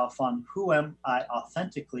myself on who am I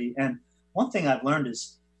authentically. And one thing I've learned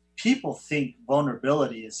is people think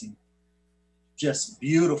vulnerability is just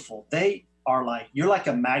beautiful. They are you're like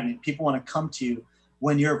a magnet. People want to come to you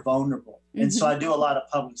when you're vulnerable. Mm-hmm. And so I do a lot of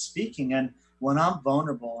public speaking. And when I'm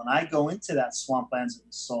vulnerable and I go into that swamplands of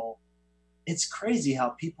the soul, it's crazy how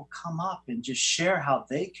people come up and just share how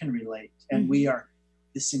they can relate. And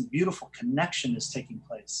this beautiful connection is taking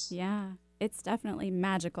place. Yeah, it's definitely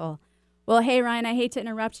magical. Well, hey, Ryan, I hate to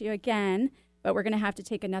interrupt you again, but we're going to have to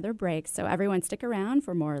take another break. So everyone stick around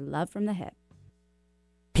for more Love from the Hip.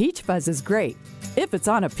 Peach fuzz is great if it's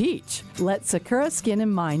on a peach. Let Sakura Skin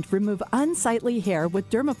and Mind remove unsightly hair with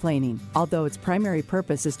dermaplaning. Although its primary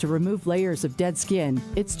purpose is to remove layers of dead skin,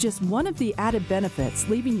 it's just one of the added benefits,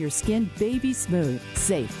 leaving your skin baby smooth,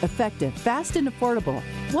 safe, effective, fast, and affordable.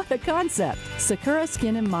 What a concept! Sakura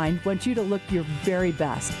Skin and Mind wants you to look your very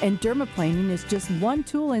best, and dermaplaning is just one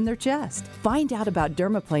tool in their chest. Find out about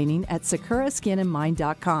dermaplaning at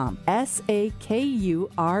sakuraskinandmind.com. SAKURA,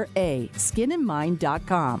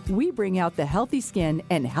 skinandmind.com. We bring out the healthy skin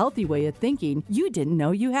and healthy way of thinking you didn't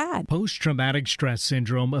know you had. Post-traumatic stress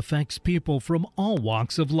syndrome affects people from all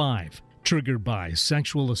walks of life, triggered by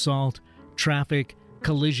sexual assault, traffic,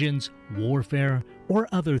 collisions, warfare, or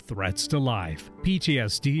other threats to life.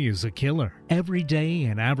 PTSD is a killer. Every day,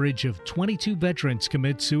 an average of 22 veterans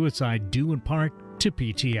commit suicide due in part to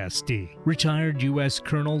PTSD. Retired U.S.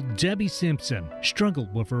 Colonel Debbie Simpson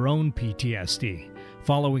struggled with her own PTSD.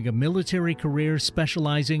 Following a military career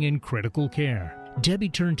specializing in critical care, Debbie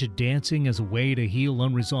turned to dancing as a way to heal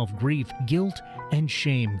unresolved grief, guilt, and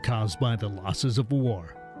shame caused by the losses of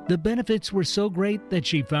war. The benefits were so great that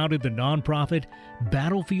she founded the nonprofit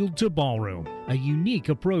Battlefield to Ballroom, a unique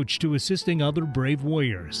approach to assisting other brave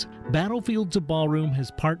warriors. Battlefield to Ballroom has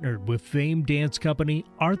partnered with famed dance company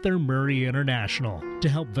Arthur Murray International to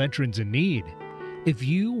help veterans in need. If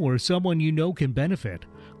you or someone you know can benefit,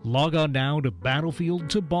 log on now to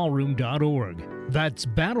battlefieldtoballroom.org. That's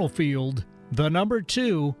Battlefield, the number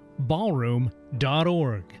 2,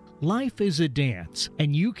 ballroom.org. Life is a dance,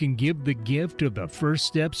 and you can give the gift of the first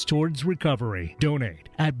steps towards recovery. Donate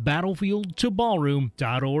at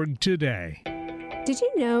battlefieldtoballroom.org today. Did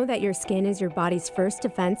you know that your skin is your body's first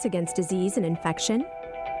defense against disease and infection?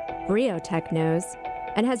 Briotech knows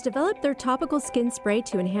and has developed their topical skin spray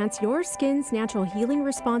to enhance your skin's natural healing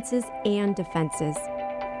responses and defenses.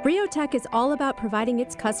 Briotech is all about providing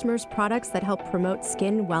its customers products that help promote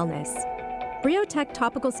skin wellness. Briotech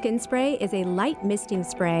Topical Skin Spray is a light misting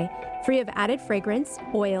spray free of added fragrance,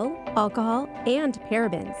 oil, alcohol, and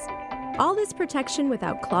parabens. All this protection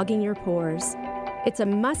without clogging your pores. It's a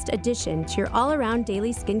must addition to your all-around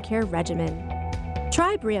daily skincare regimen.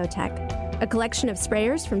 Try Briotech, a collection of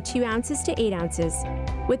sprayers from 2 ounces to 8 ounces.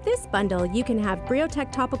 With this bundle, you can have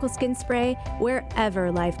Briotech Topical Skin Spray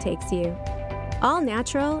wherever life takes you. All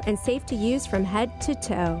natural and safe to use from head to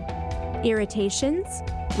toe. Irritations,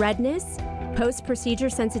 redness, post-procedure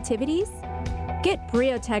sensitivities? Get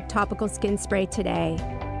Briotech Topical Skin Spray today.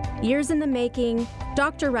 Years in the making,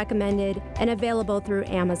 doctor recommended, and available through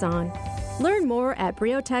Amazon. Learn more at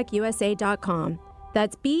briotechusa.com.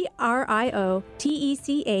 That's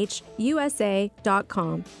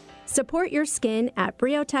BRIOTECHUSA.com. Support your skin at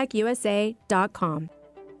briotechusa.com.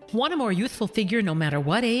 Want a more youthful figure no matter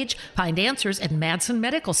what age? Find answers at Madsen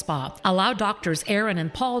Medical Spa. Allow doctors Aaron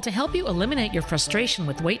and Paul to help you eliminate your frustration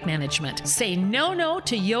with weight management. Say no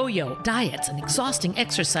to yo-yo, diets, and exhausting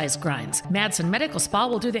exercise grinds. Madsen Medical Spa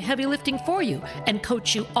will do the heavy lifting for you and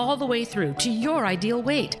coach you all the way through to your ideal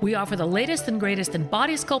weight. We offer the latest and greatest in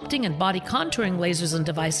body sculpting and body contouring lasers and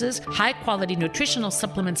devices, high-quality nutritional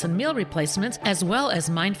supplements and meal replacements, as well as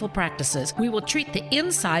mindful practices. We will treat the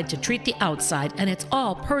inside to treat the outside, and it's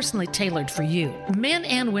all personal personally tailored for you. Men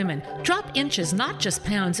and women, drop inches, not just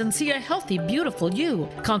pounds, and see a healthy, beautiful you.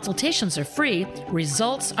 Consultations are free.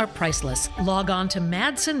 Results are priceless. Log on to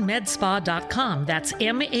MadsonMedspa.com. That's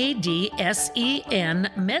MADSEN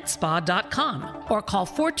Medspa.com. Or call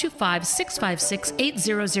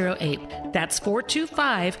 425-656-8008. That's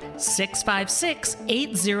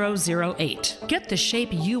 425-656-8008. Get the shape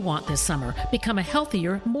you want this summer. Become a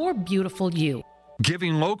healthier, more beautiful you.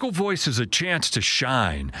 Giving local voices a chance to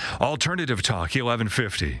shine. Alternative Talk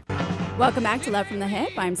 1150. Welcome back to Love from the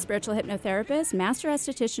Hip. I'm spiritual hypnotherapist, master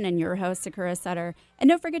esthetician, and your host, Sakura Sutter. And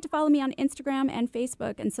don't forget to follow me on Instagram and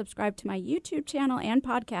Facebook and subscribe to my YouTube channel and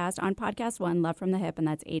podcast on Podcast One, Love from the Hip, and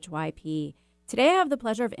that's HYP. Today I have the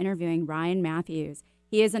pleasure of interviewing Ryan Matthews.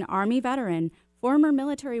 He is an Army veteran, former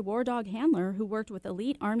military war dog handler who worked with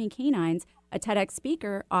Elite Army K9s, a TedX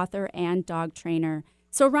speaker, author, and dog trainer.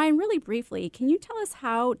 So Ryan, really briefly, can you tell us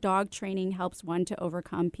how dog training helps one to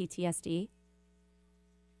overcome PTSD?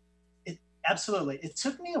 Absolutely. It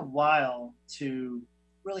took me a while to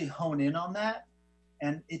really hone in on that,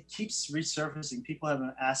 and it keeps resurfacing. People have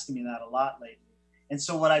been asking me that a lot lately. And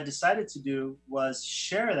so what I decided to do was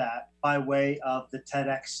share that by way of the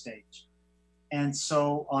TEDx stage. And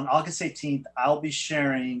so on August 18th, I'll be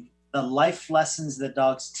sharing the life lessons that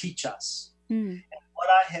dogs teach us. And what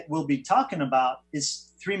I will be talking about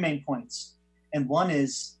is three main points. And one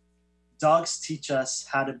is dogs teach us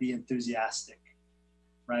how to be enthusiastic,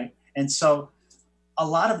 right? And so a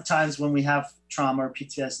lot of times when we have trauma or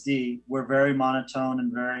PTSD, we're very monotone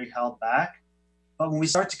and very held back. But when we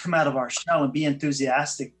start to come out of our shell and be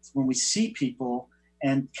enthusiastic, when we see people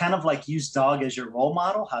and kind of like use dog as your role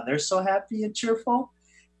model, how they're so happy and cheerful,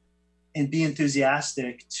 and be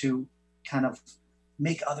enthusiastic to kind of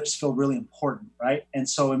make others feel really important, right? And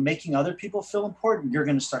so in making other people feel important, you're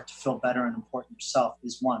going to start to feel better and important yourself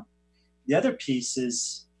is one. The other piece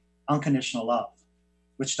is unconditional love,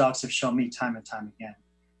 which dogs have shown me time and time again.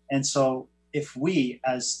 And so if we,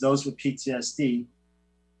 as those with PTSD,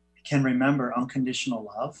 can remember unconditional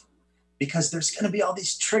love, because there's going to be all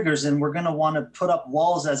these triggers and we're going to want to put up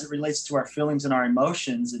walls as it relates to our feelings and our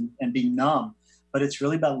emotions and be numb. But it's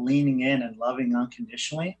really about leaning in and loving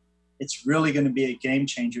unconditionally. It's really going to be a game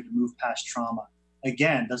changer to move past trauma.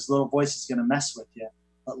 Again, those little voices going to mess with you,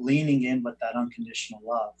 but leaning in with that unconditional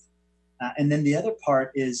love. And then the other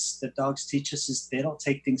part is that dogs teach us is they don't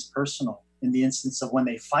take things personal. In the instance of when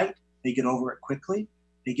they fight, they get over it quickly.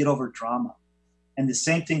 They get over drama. And the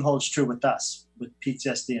same thing holds true with us, with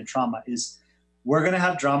PTSD and trauma, is we're going to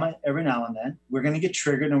have drama every now and then. We're going to get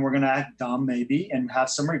triggered and we're going to act dumb maybe and have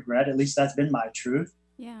some regret. At least that's been my truth.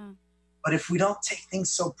 Yeah. But if we don't take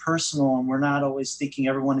things so personal and we're not always thinking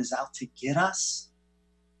everyone is out to get us,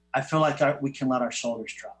 I feel like we can let our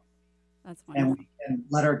shoulders drop. That's wonderful. And we can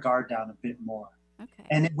let our guard down a bit more. Okay.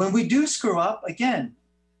 And when we do screw up, again,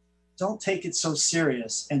 don't take it so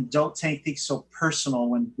serious and don't take things so personal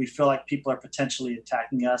when we feel like people are potentially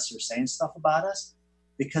attacking us or saying stuff about us.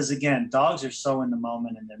 Because again, dogs are so in the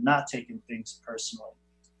moment and they're not taking things personally.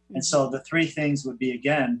 Mm-hmm. And so the three things would be,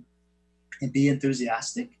 again, and be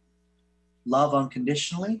enthusiastic, love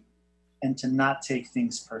unconditionally, and to not take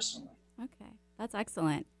things personally. Okay, that's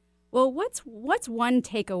excellent. Well, what's one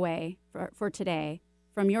takeaway for today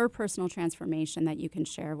from your personal transformation that you can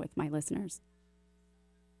share with my listeners?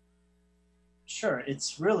 Sure.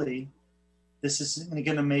 It's really, this is going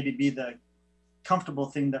to maybe be the comfortable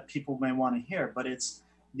thing that people may want to hear, but it's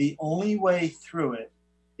the only way through it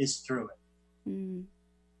is through it. Mm.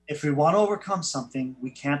 If we want to overcome something,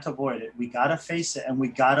 we can't avoid it. We got to face it and we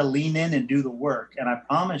got to lean in and do the work. And I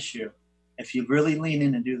promise you, if you really lean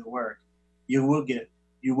in and do the work, you will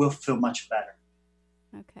feel much better.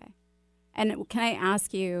 Okay. And can I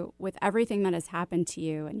ask you, with everything that has happened to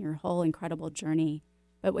you and your whole incredible journey,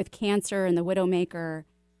 but with cancer and the Widowmaker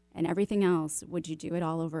and everything else, would you do it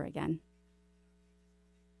all over again?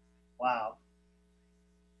 Wow.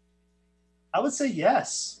 I would say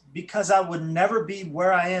yes, because I would never be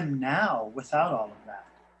where I am now without all of that.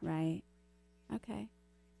 Right. Okay.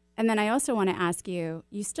 And then I also want to ask you,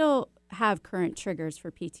 you still have current triggers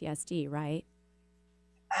for PTSD, right?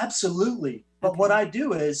 Absolutely. But okay. What I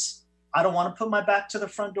do is I don't want to put my back to the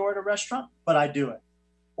front door at a restaurant, but I do it.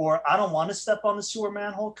 Or I don't want to step on the sewer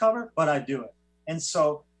manhole cover, but I do it. And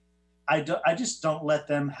so I just don't let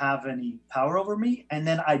them have any power over me. And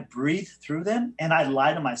then I breathe through them and I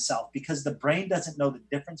lie to myself because the brain doesn't know the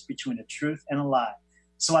difference between a truth and a lie.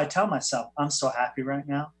 So I tell myself, I'm so happy right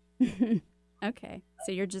now. Okay.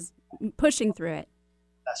 So you're just pushing through it.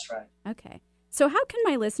 That's right. Okay. So how can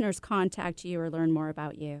my listeners contact you or learn more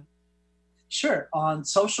about you? Sure. On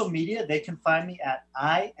social media, they can find me at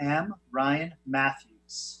I am Ryan Matthews.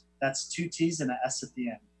 TedX. That's 2 T's and an S at the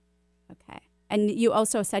end. Okay. And you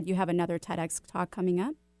also said you have another TEDx talk coming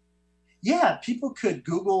up? Yeah, people could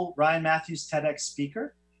Google Ryan Matthews TEDx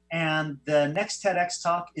Speaker. And the next TEDx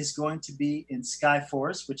talk is going to be in Sky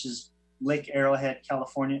Forest, which is Lake Arrowhead,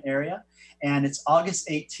 California area. And it's August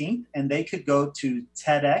 18th. And they could go to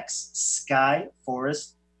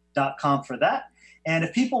TedXSkyforest.com for that. And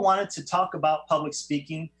if people wanted to talk about public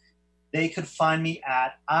speaking, they could find me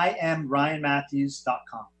at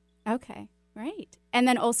IamRyanMatthews.com. Okay, great. And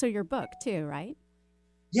then also your book too, right?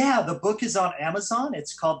 Yeah, the book is on Amazon.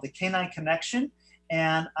 It's called The K9 Connection.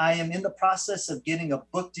 And I am in the process of getting a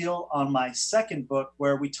book deal on my second book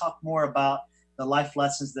where we talk more about the life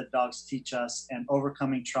lessons that dogs teach us and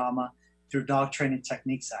overcoming trauma through dog training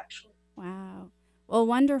techniques, actually. Wow. Well,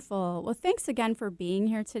 wonderful. Well, thanks again for being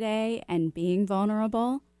here today and being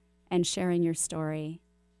vulnerable and sharing your story.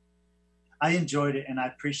 I enjoyed it and I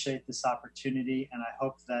appreciate this opportunity, and I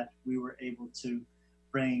hope that we were able to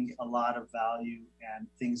bring a lot of value and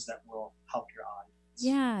things that will help your audience.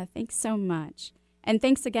 Yeah, thanks so much. And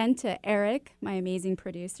thanks again to Eric, my amazing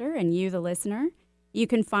producer, and you, the listener. You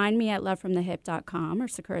can find me at lovefromthehip.com or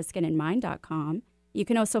sakuraskinandmind.com. You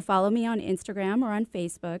can also follow me on Instagram or on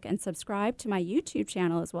Facebook and subscribe to my YouTube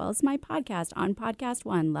channel as well as my podcast on Podcast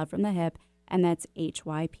One, Love from the Hip, and that's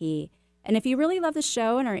HYP. And if you really love the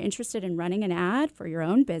show and are interested in running an ad for your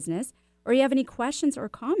own business, or you have any questions or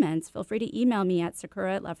comments, feel free to email me at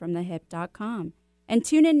sakura@lovefromthehip.com. And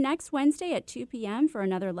tune in next Wednesday at 2 p.m. for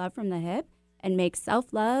another Love from the Hip, and make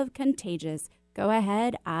self-love contagious. Go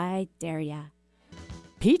ahead, I dare ya.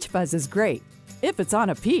 Peach fuzz is great if it's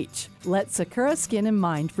on a peach. Let Sakura Skin and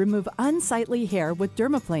Mind remove unsightly hair with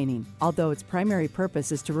dermaplaning. Although its primary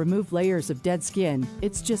purpose is to remove layers of dead skin,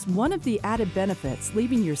 it's just one of the added benefits,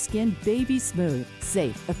 leaving your skin baby smooth,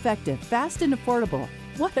 safe, effective, fast, and affordable.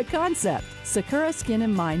 What a concept! Sakura Skin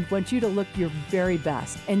and Mind wants you to look your very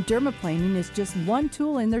best, and dermaplaning is just one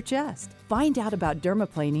tool in their chest. Find out about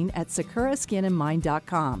dermaplaning at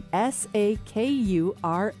sakuraskinandmind.com. SAKURA,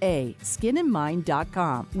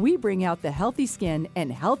 skinandmind.com. We bring out the healthy skin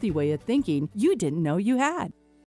and healthy way of thinking you didn't know you had.